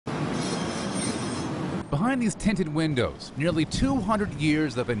Behind these tinted windows, nearly 200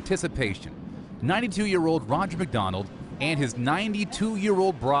 years of anticipation. 92-year-old Roger McDonald and his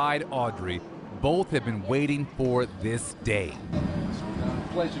 92-year-old bride, Audrey, both have been waiting for this day.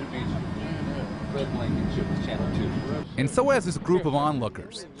 Pleasure to meet you. Fred Blankenship with Channel 2. And so has this group of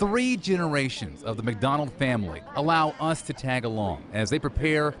onlookers. 3 generations of the McDonald family allow us to tag along as they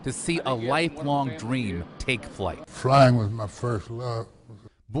prepare to see a lifelong dream take flight. Flying was my first love.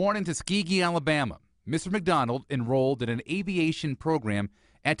 Born in Tuskegee, Alabama, Mr. McDonald enrolled in an aviation program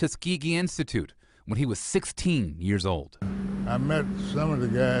at Tuskegee Institute when he was 16 years old. I met some of the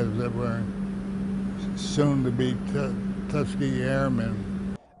guys that were soon to be Tuskegee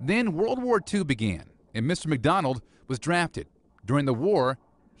Airmen. Then World War II began, and Mr. McDonald was drafted. During the war,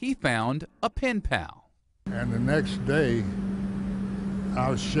 he found a pen pal. And the next day,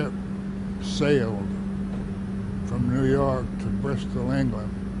 our ship sailed from New York to Bristol,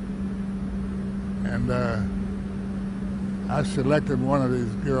 England. And I selected one of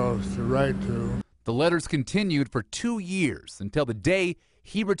these girls to write to. The letters continued for 2 years until the day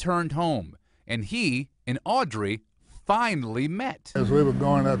he returned home, and he and Audrey finally met. As we were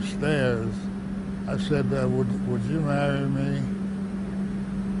going upstairs, I said, would you marry me?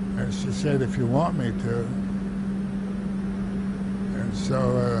 And she said, if you want me to. And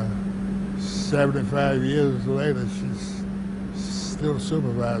so 75 years later, she's still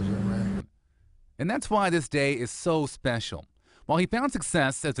supervising me. And that's why this day is so special. While he found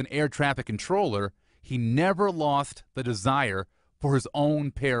success as an air traffic controller, he never lost the desire for his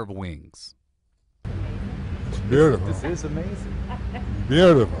own pair of wings. It's beautiful. This is amazing.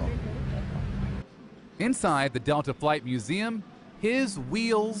 Beautiful. Inside the Delta Flight Museum, his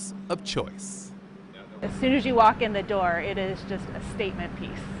wheels of choice. As soon as you walk in the door, it is just a statement piece.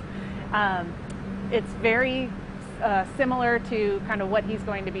 It's very similar to kind of what he's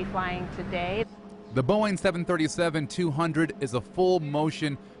going to be flying today. The Boeing 737-200 is a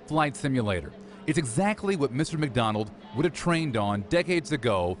full-motion flight simulator. It's exactly what Mr. McDonald would have trained on decades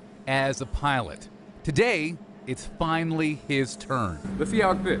ago as a pilot. Today, it's finally his turn. Let's see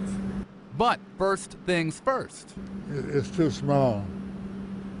how it fits. But first things first. It's too small.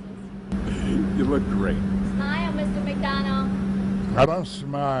 You look great. Smile, Mr. McDonald. I don't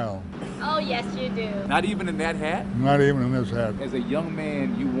smile. Oh, yes, you do. Not even in that hat? Not even in this hat. As a young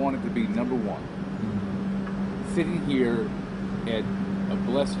man, you wanted to be number one. Sitting here at a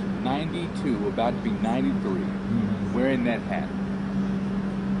blessed 92, about to be 93, wearing that hat,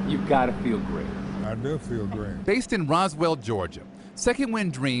 you've got to feel great. I do feel great. Based in Roswell, Georgia, Second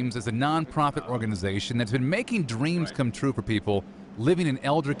Wind Dreams is a nonprofit organization that's been making dreams come true for people living in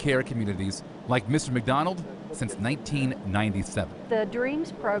elder care communities like Mr. McDonald since 1997. The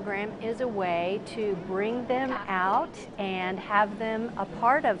Dreams program is a way to bring them out and have them a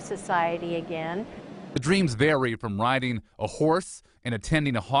part of society again. The dreams vary from riding a horse and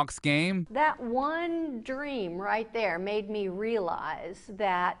attending a Hawks game. That one dream right there made me realize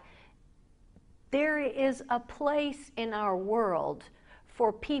that there is a place in our world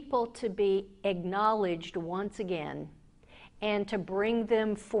for people to be acknowledged once again and to bring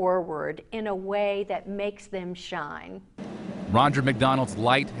them forward in a way that makes them shine. Roger McDonald's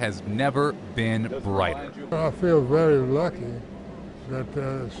light has never been brighter. I feel very lucky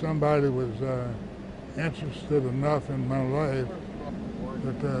that somebody was interested enough in my life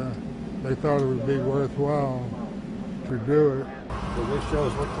that they thought it would be worthwhile to do it. So this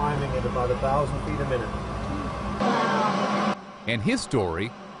shows we're climbing at about 1,000 feet a minute. And his story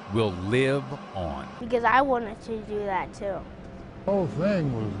will live on. Because I wanted to do that too. The whole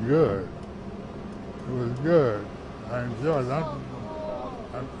thing was good. It was good. I enjoyed it.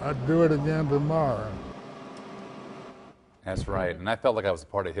 I'd do it again tomorrow. That's right, and I felt like I was a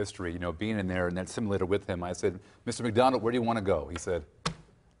part of history, you know, being in there in that simulator with him. I said, Mr. McDonald, where do you want to go? He said,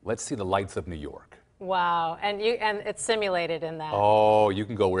 let's see the lights of New York. Wow, and it's simulated in that. Oh, you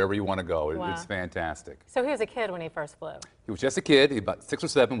can go wherever you want to go. Wow. It's fantastic. So he was a kid when he first flew. He was just a kid, about 6 or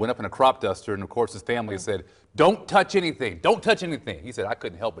 7, went up in a crop duster, and of course his family said, don't touch anything, don't touch anything. He said, I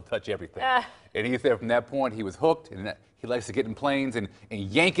couldn't help but touch everything. And he said from that point he was hooked, and he likes to get in planes and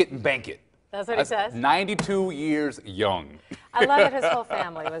yank it and bank it. That's what he says? 92 years young. I love that his whole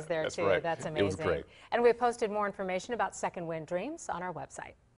family was there That's too. right. That's amazing. It was great. And we've posted more information about Second Wind Dreams on our website.